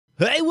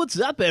Hey, what's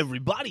up,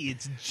 everybody?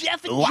 It's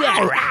Jeff and All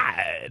Jack.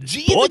 right.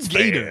 G Sports and the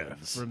Gator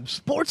fans. from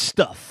Sports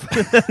Stuff.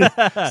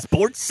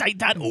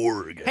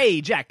 Sportssite.org. Hey,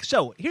 Jack,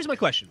 so here's my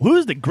question. Who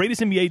is the greatest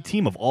NBA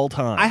team of all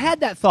time? I had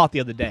that thought the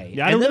other day,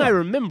 Yeah, I and don't then I know.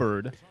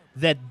 remembered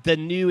that the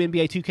new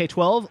NBA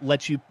 2K12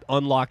 lets you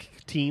unlock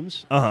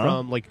teams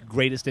from, like,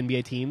 greatest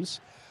NBA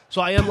teams. So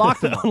I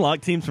unlocked them.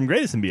 Unlock teams from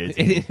greatest NBA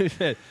teams.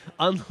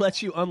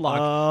 Lets you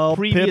unlock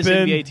previous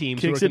Pippen NBA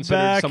teams who are kicks it considered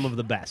back. some of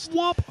the best.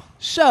 Whoop.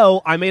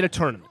 So I made a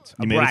tournament.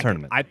 You made a bracket.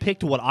 tournament. I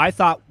picked what I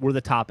thought were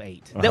the top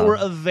 8 that were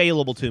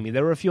available to me.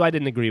 There were a few I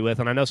didn't agree with,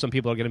 and I know some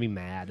people are going to be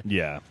mad.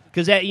 Yeah.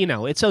 Because,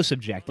 it's so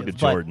subjective. Look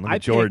at But Jordan. Look I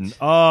at Jordan.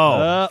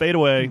 picked- Fade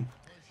away.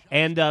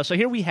 And so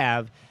here we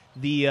have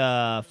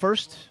the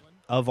first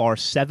of our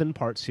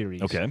 7-part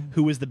series. Okay.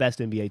 Who is the best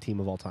NBA team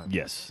of all time?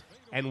 Yes.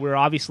 And we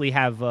obviously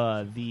have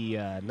the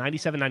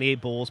 97-98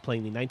 Bulls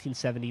playing the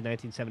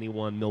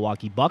 1970-1971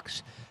 Milwaukee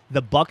Bucks.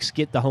 The Bucks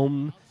get the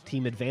home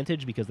team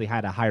advantage because they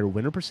had a higher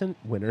winning percentage.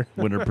 A winning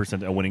It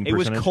percentage.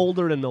 was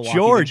colder in Milwaukee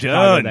Jordan. than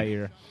Chicago that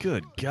year.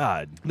 Good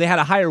God. They had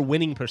a higher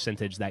winning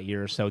percentage that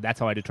year, so that's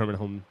how I determined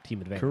home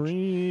team advantage.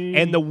 Kareem.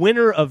 And the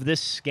winner of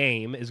this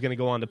game is going to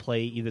go on to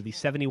play either the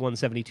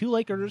 71-72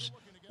 Lakers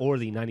or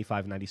the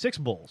 95-96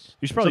 Bulls.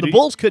 You should So probably the do-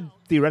 Bulls could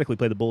theoretically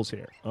play the Bulls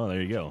here. Oh, there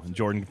you go. And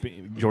Jordan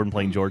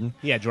playing Jordan.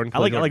 Yeah, Jordan. I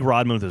like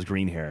Rodman with his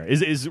green hair.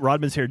 Is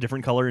Rodman's hair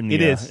different color? In the,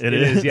 It is. It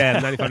is. is.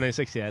 Yeah,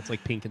 95-96. Yeah, it's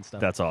like pink and stuff.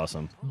 That's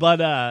awesome.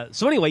 But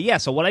so anyway, yeah.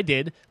 So what I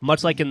did,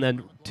 much like in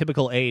the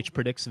typical AH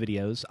Predicts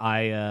videos,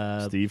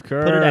 I Steve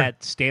Kerr. put it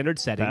at standard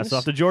settings. Pass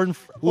off to Jordan.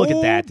 Look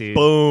at that, dude.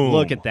 Boom.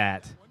 Look at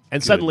that.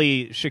 And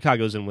suddenly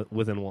Chicago's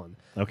within one.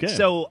 Okay.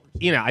 So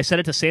I set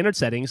it to standard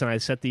settings, and I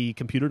set the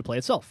computer to play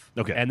itself.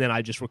 Okay. And then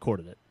I just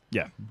recorded it.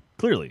 Yeah,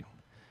 clearly.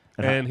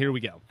 And here we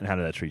go. And how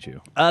did that treat you?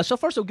 So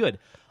far, so good.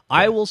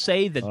 I will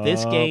say that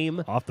this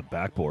game Off the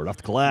backboard, off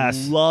the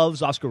glass.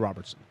 loves Oscar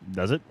Robertson.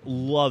 Does it?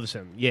 Loves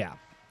him, yeah.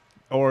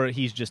 Or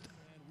he's just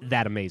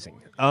that amazing.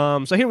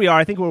 So here we are.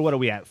 I think what are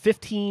we at?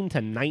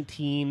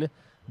 15-19.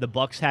 The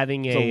Bucks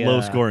having It's a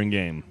low-scoring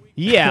game.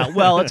 Yeah,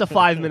 well, it's a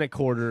 5-minute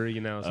quarter, so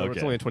it's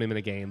Okay. only a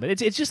 20-minute game. But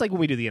it's just like when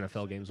we do the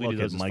NFL games. We Look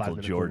do those at as Michael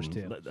 5-minute Jordan.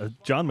 quarters, too.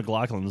 John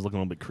McLaughlin is looking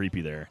a little bit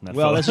creepy there. in that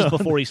Well, photo. this is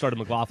before he started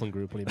McLaughlin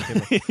Group when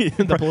he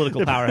became the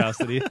political powerhouse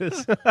that he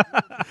is.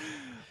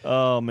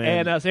 Oh,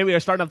 man. And so here we are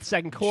starting off the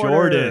second quarter.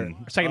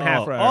 Jordan. Second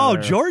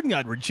half. Jordan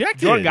got rejected.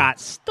 Jordan got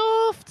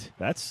stuffed.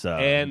 That's...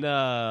 And, look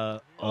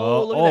at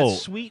that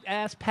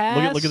sweet-ass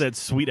pass. Look at that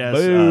sweet-ass...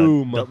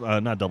 Boom.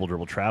 Not double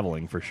dribble,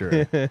 traveling, for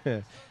sure.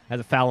 Has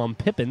a foul on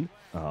Pippen.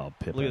 Oh,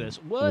 Pippen. Look at this.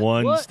 What?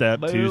 One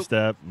step, Boom. 2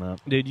 step. No.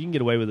 Dude, you can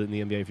get away with it in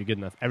the NBA if you're good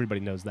enough. Everybody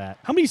knows that.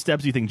 How many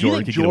steps do you think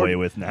Jordan could get away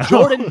with now?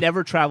 Jordan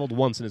never traveled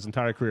once in his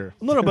entire career.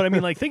 No, but I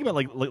mean, think about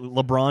like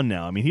LeBron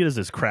now. I mean, he does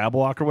this crab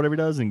walk or whatever he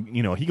does, and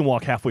he can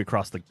walk halfway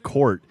across the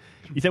court.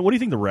 What do you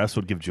think the refs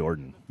would give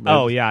Jordan?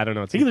 Oh yeah, I don't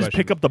know. He can just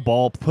pick up the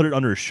ball, put it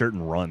under his shirt,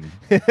 and run.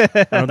 I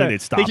don't think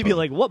they'd stop. They could be him.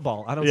 like, "What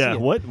ball? I don't see it."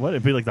 What?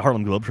 It'd be like the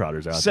Harlem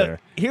Globetrotters out So there.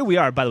 here we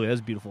are. By the way, that was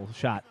a beautiful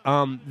shot.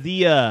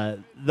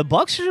 The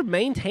Bucks are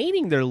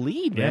maintaining their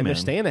lead, man. Yeah, They're man.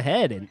 staying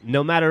ahead, and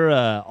no matter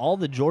all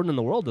the Jordan in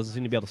the world doesn't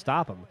seem to be able to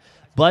stop them.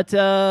 But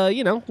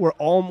we're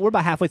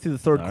about halfway through the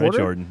third All right, quarter.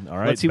 Jordan. All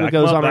right, Let's see what back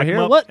goes him up, on right back him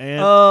here. up, What?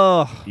 and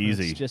Oh,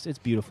 easy. It's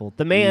beautiful.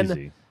 The man.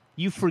 Easy.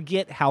 You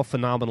forget how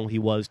phenomenal he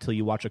was till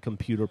you watch a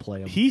computer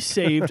play him. He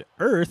saved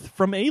Earth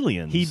from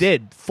aliens. He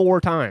did 4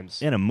 times.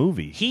 in a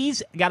movie.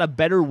 He's got a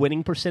better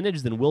winning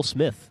percentage than Will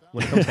Smith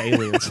when it comes to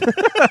aliens.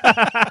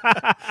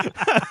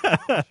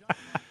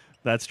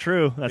 That's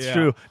true. That's Yeah.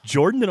 true.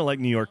 Jordan didn't let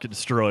New York get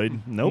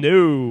destroyed. Nope.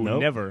 No,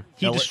 Nope. never.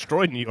 He LA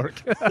destroyed New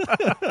York.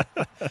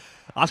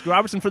 Oscar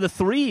Robertson for the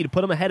 3 to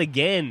put him ahead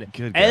again.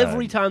 Good God.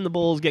 Every time the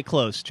Bulls get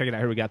close. Check it out.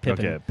 Here we got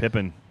Pippen. Okay,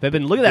 Pippen.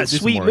 Pippen, look at that Do some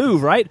sweet work.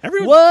 move, right?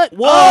 Everyone- What?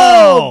 Whoa!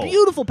 Oh,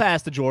 beautiful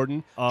pass to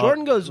Jordan.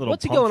 Jordan goes, little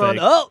what's he pump going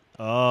fake. on?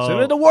 Oh. Send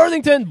it to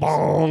Worthington.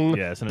 Bong.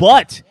 Yeah, send it-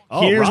 But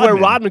Oh, here's where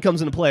Rodman. Rodman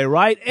comes into play,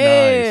 right?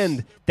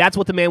 And that's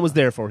what the man was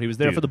there for. He was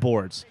there Dude. for the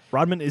boards.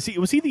 Rodman was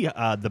he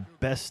the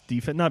best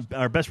defense, not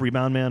our best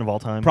rebound man of all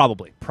time?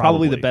 Probably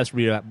Probably. the best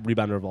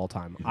rebounder of all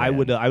time. I Man.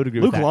 would agree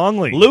Luke with that.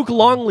 Longley. Luke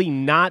Longley,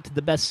 not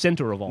the best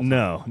center of all time.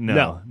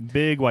 No.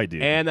 Big white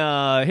dude.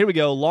 And here we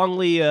go.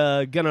 Longley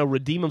gonna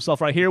redeem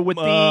himself right here with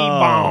the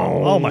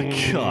Oh, my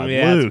God,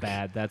 Yeah, Luke.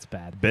 that's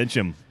bad. Bench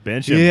him.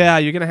 Yeah,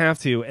 you're gonna have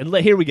to. And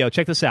here we go.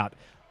 Check this out.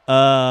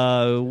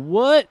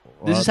 What?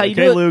 This is how you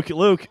do it.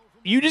 Luke.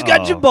 You just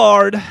got Oh.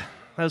 Jabbar'd.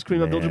 That was Kareem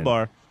Man.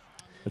 Abdul-Jabbar.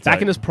 That's Back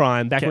right. in his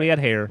prime. Back when he had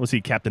hair. Was he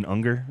Captain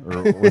Unger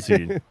or was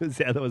he?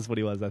 Yeah, that was what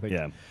he was, I think.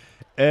 Yeah.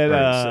 And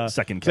Or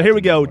second so here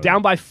we captain, go. whatever.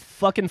 Down by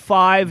fucking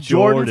 5.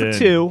 Jordan for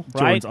 2. Right?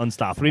 Jordan's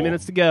unstoppable. 3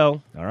 minutes to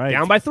go. All right.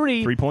 Down by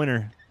 3.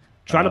 3-pointer.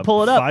 Trying to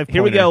pull it up. 5-pointer.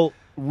 Here we go.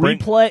 Bring-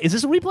 Replay. Is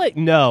this a replay?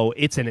 No,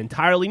 it's an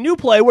entirely new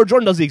play where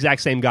Jordan does the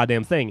exact same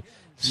goddamn thing.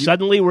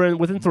 Suddenly, we're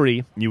within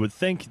 3. You would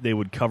think they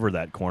would cover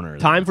that corner.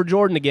 Time for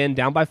Jordan again,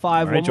 down by 5. All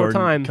right, One more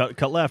Jordan. time.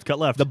 Cut left.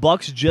 The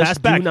Bucks just Pass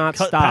back. do not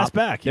Cut- stop. pass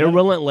back. They're Yeah.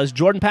 relentless.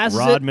 Jordan passes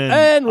Rodman. it,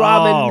 and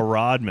Rodman, Oh,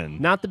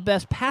 Rodman. not the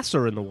best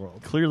passer in the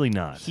world. Clearly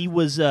not. He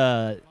was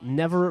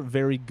never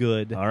very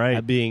good All right.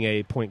 at being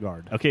a point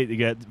guard. Okay, you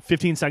got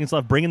 15 seconds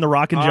left. Bring in the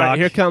rock and All jock. right,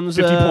 here comes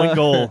 50-point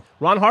goal.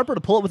 Ron Harper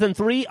to pull it within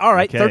 3. All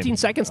right, Okay. 13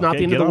 seconds, not Okay,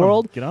 the end of get the on him.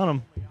 world. Get on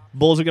him.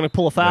 Bulls are going to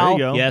pull a foul.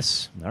 There you go.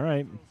 Yes. All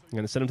right. I'm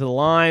going to send him to the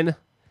line.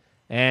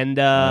 And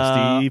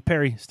Steve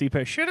Perry.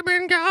 Should have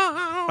been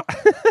gone.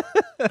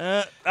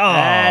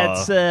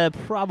 that's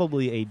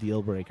probably a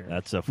deal breaker.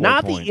 That's a 4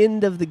 Not point. the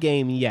end of the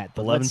game yet.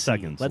 But 11 let's see.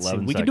 seconds. Let's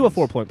 11 see. We can do a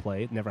seconds. 4-point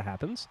play. It never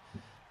happens.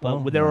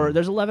 But Well,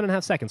 there's 11 and a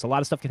half seconds. A lot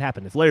of stuff could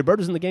happen. If Larry Bird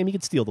was in the game, he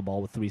could steal the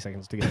ball with 3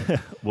 seconds to go.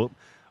 Well,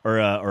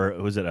 or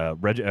was it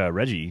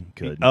Reggie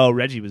could? Oh,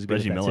 Reggie was good.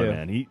 Reggie at that Miller, too.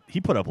 man. He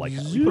put up like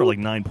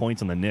 9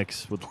 points on the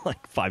Knicks with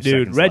like 5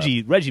 Dude,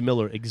 seconds. Reggie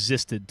Miller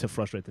existed to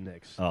frustrate the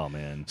Knicks. Oh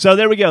man. So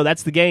there we go.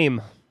 That's the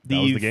game. That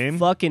was the game?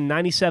 Fucking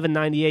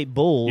 97-98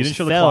 Bulls. You didn't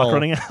show the fell. clock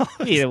running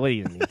out. Yeah, well,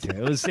 you didn't need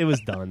to. It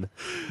was done.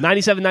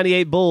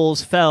 97-98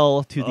 Bulls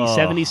fell to the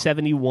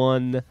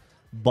 70-71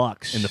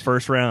 Bucks In the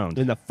first round.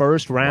 In the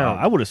first Wow, round.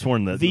 I would have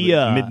sworn that The,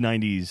 the mid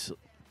 '90s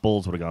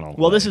Bulls would have gone all the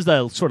Well, way. this is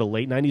the sort of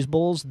late 90s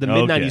Bulls. The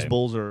Okay. mid 90s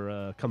Bulls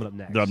are coming up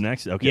next. They're up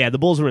next. Okay. Yeah, the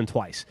Bulls are in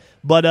twice.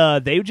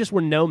 But they just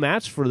were no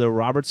match for the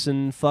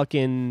Robertson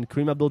fucking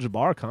Kareem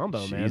Abdul-Jabbar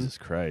combo, man. Jesus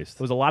Christ.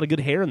 There was a lot of good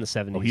hair in the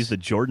 70s. Oh, he's the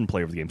Jordan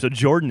player of the game. So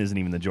Jordan isn't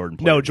even the Jordan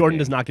player. No, of the Jordan game.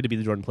 does not get to be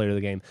the Jordan player of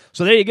the game.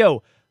 So there you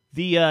go.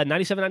 The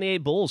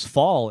 97-98 Bulls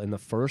fall in the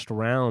first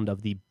round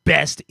of the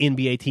best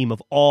NBA team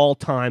of all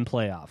time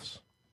playoffs.